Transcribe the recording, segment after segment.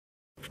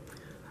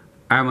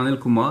I'm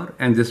Anil Kumar,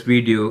 and this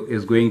video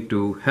is going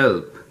to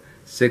help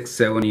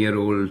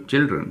 6-7-year-old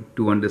children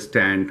to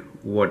understand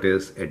what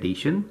is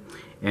addition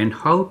and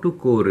how to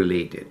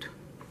correlate it.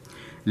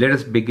 Let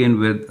us begin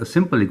with a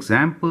simple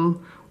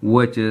example,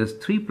 which is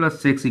 3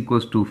 plus 6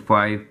 equals to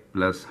 5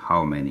 plus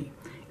how many?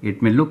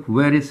 It may look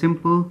very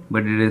simple,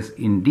 but it is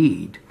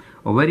indeed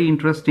a very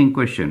interesting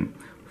question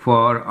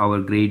for our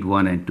grade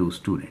 1 and 2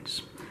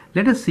 students.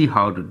 Let us see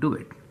how to do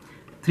it.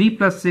 3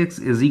 plus 6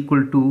 is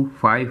equal to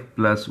 5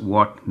 plus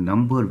what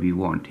number we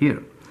want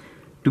here.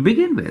 To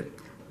begin with,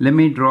 let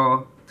me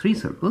draw 3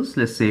 circles.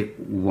 Let's say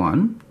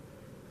 1,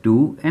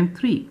 2 and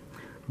 3.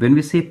 When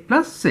we say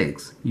plus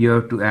 6, you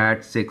have to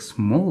add 6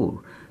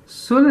 more.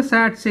 So let's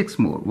add 6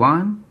 more.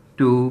 1,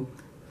 2,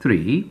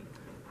 3,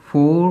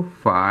 4,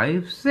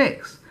 5,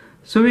 6.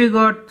 So we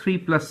got 3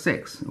 plus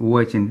 6,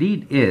 which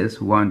indeed is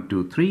 1,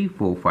 2, 3,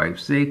 4, 5,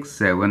 6,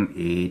 7,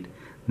 8,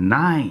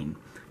 9.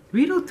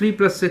 We know 3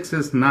 plus 6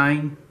 is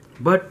 9,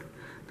 but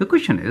the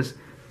question is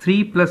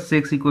 3 plus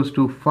 6 equals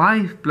to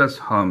 5 plus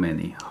how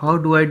many? How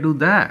do I do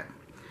that?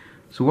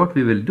 So what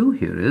we will do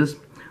here is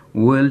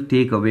we'll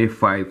take away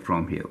 5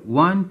 from here.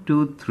 1,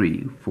 2,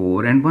 3,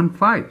 4 and 1,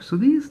 5. So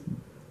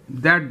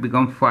that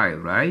become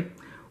 5, right?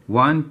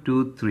 1,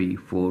 2, 3,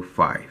 4,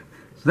 5.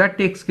 So that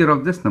takes care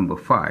of this number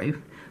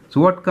 5. So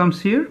what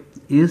comes here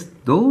is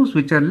those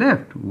which are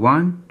left.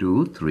 1,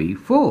 2, 3,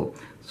 4.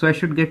 So I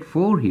should get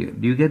 4 here.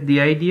 Do you get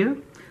the idea?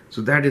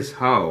 So that is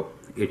how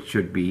it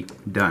should be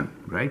done,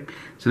 right?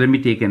 So let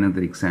me take another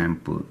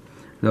example.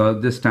 So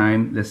this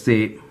time, let's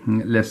say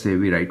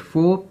we write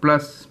 4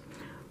 plus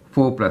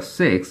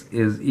 6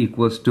 is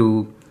equals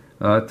to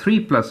 3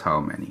 plus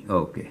how many?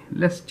 Okay,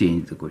 let's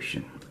change the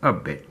question a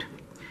bit.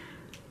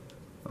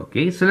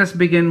 Okay, so let's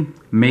begin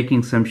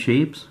making some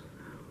shapes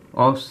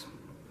of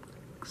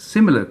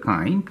similar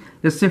kind.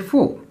 Let's say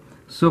 4.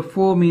 So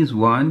 4 means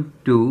 1,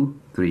 2,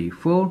 3,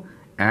 4.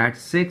 Add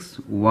 6,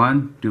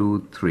 1,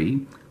 2,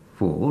 3,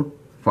 4,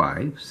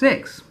 5,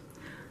 6.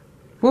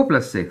 4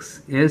 plus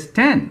 6 is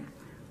 10.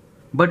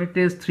 But it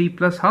is 3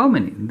 plus how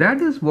many?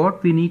 That is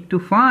what we need to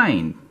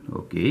find.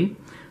 Okay.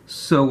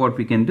 So what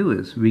we can do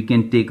is we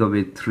can take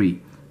away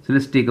 3. So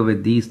let's take away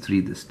these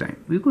 3 this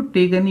time. We could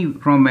take any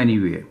from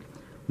anywhere.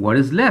 What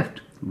is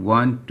left?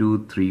 1,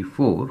 2, 3,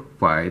 4,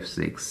 5,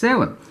 6,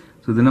 7.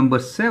 So the number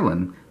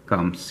 7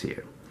 comes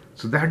here.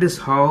 So that is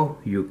how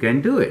you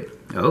can do it.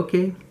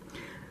 Okay.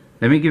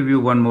 Let me give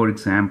you one more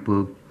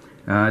example.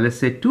 Let's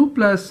say 2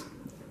 plus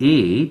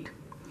 8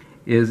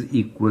 is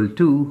equal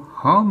to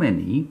how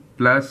many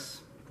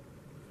plus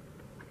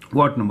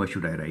what number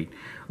should I write?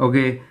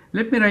 Okay,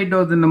 let me write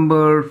down the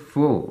number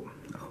 4.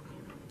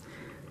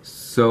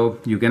 So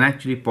you can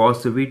actually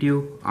pause the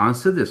video,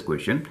 answer this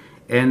question,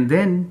 and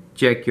then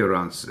check your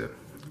answer.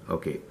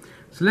 Okay,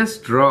 so let's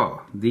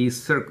draw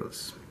these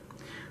circles.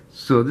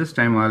 So this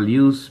time I'll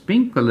use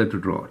pink color to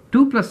draw.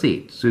 2 plus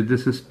 8, so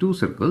this is 2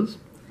 circles,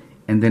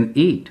 and then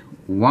 8.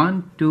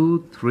 1,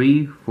 2,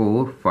 3,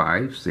 4,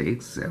 5,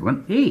 6,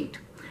 7, 8.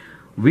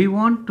 We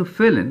want to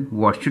fill in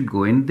what should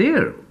go in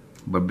there.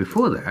 But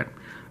before that,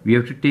 we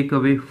have to take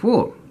away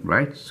 4,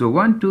 right? So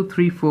 1, 2,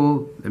 3,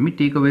 4. Let me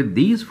take away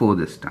these 4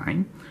 this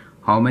time.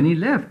 How many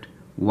left?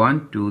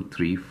 1, 2,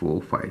 3,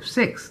 4, 5,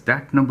 6.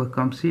 That number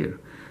comes here.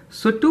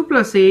 So 2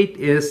 plus 8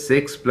 is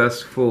 6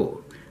 plus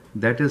 4.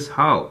 That is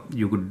how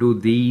you could do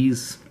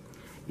these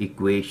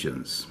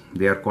equations.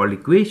 They are called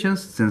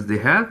equations since they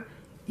have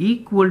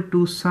equal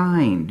to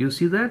sign. Do you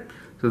see that?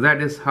 So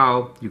that is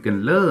how you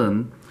can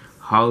learn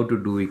how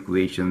to do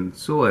equations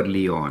so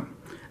early on.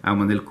 I'm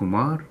Anil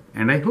Kumar,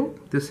 and I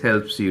hope this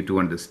helps you to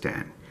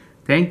understand.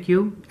 Thank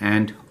you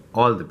and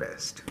all the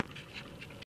best.